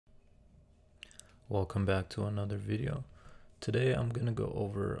Welcome back to another video. Today I'm gonna go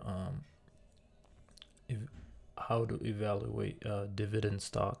over ev how to evaluate dividend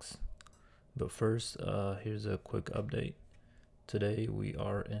stocks. But first, here's a quick update. Today we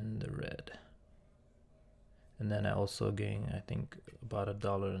are in the red, and then I also gained, I think, about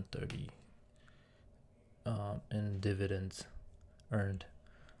 $1.30 in dividends earned.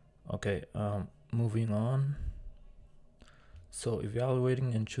 Okay, moving on. So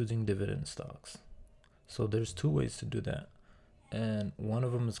evaluating and choosing dividend stocks. So there's two ways to do that, and one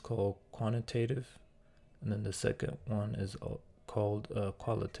of them is called quantitative, and then the second one is called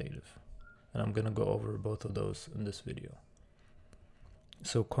qualitative, and I'm gonna go over both of those in this video.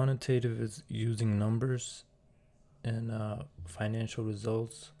 So quantitative is using numbers and financial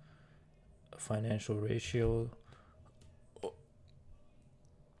results, financial ratio,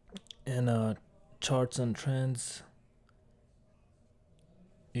 and charts and trends,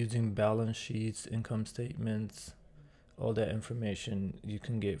 using balance sheets, income statements, all that information you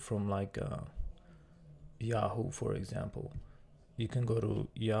can get from like Yahoo, for example. You can go to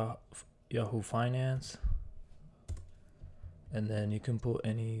Yahoo Finance, and then you can put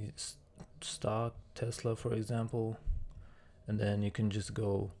any stock, Tesla for example, and then you can just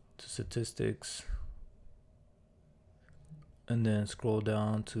go to statistics and then scroll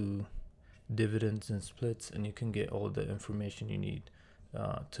down to dividends and splits, and you can get all the information you need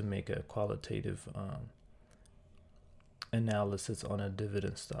to make a qualitative analysis on a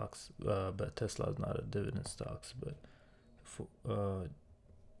dividend stocks, but Tesla is not a dividend stocks, but for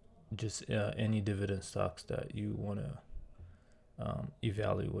just any dividend stocks that you want to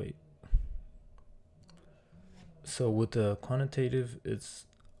evaluate. So with the quantitative, it's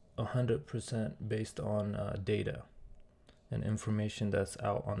 100% based on data and information that's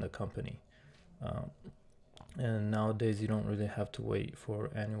out on the company. And nowadays you don't really have to wait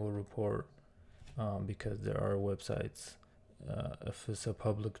for annual report because there are websites. If it's a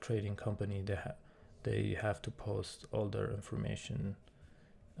public trading company, they have to post all their information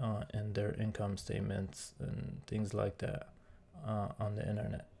and their income statements and things like that on the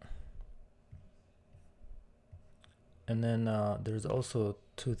internet. And then there's also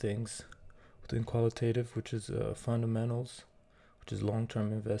two things within qualitative, which is fundamentals, which is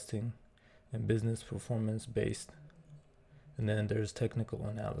long-term investing, and business performance based. And then there's technical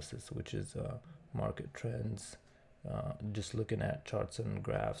analysis, which is market trends, just looking at charts and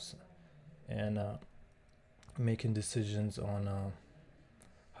graphs, and making decisions on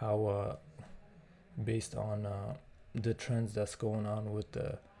how based on the trends that's going on with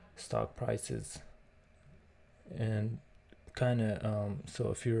the stock prices. And kind of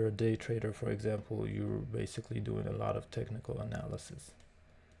so if you're a day trader, for example, you're basically doing a lot of technical analysis.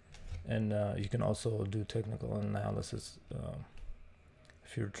 And you can also do technical analysis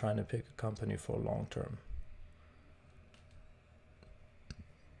if you're trying to pick a company for long term.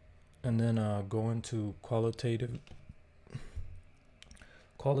 And then going to qualitative.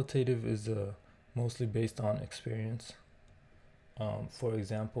 Qualitative is mostly based on experience. For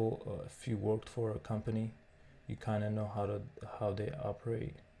example, if you worked for a company, you kind of know how they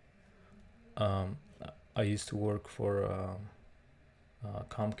operate. I used to work for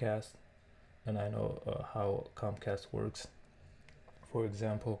Comcast, and I know how Comcast works. For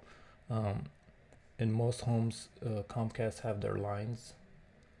example, in most homes, Comcast have their lines,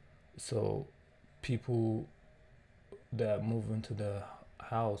 so people that move into the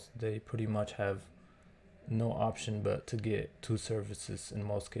house, they pretty much have no option but to get two services in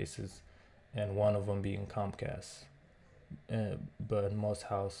most cases, and one of them being Comcast. But in most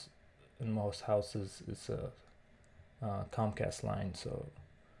houses, it's a Comcast line, so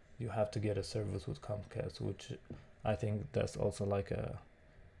you have to get a service with Comcast, which I think that's also like a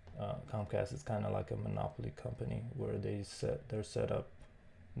Comcast is kind of like a monopoly company where they're set up.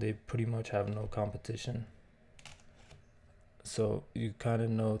 They pretty much have no competition. So you kind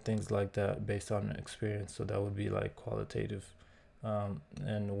of know things like that based on experience. So that would be like qualitative.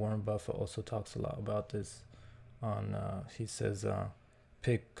 And Warren Buffett also talks a lot about this. He says,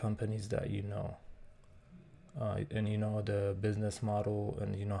 pick companies that you know. And you know the business model,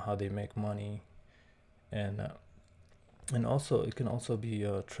 and you know how they make money, and also it can also be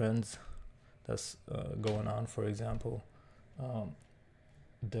trends that's going on. For example,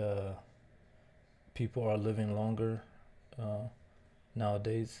 the people are living longer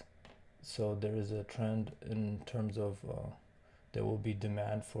nowadays, so there is a trend in terms of there will be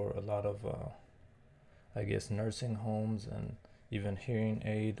demand for a lot of I guess nursing homes and even hearing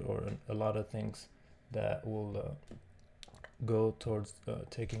aid, or a lot of things that will go towards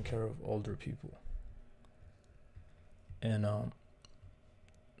taking care of older people. And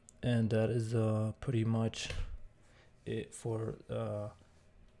And that is pretty much it for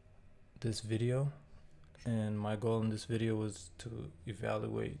this video. And my goal in this video was to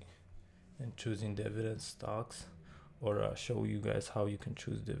evaluate and choosing dividend stocks, or show you guys how you can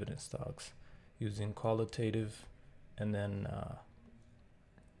choose dividend stocks using qualitative and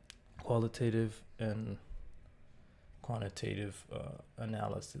quantitative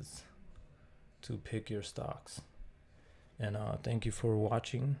analysis to pick your stocks. And thank you for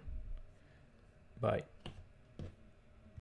watching. Bye.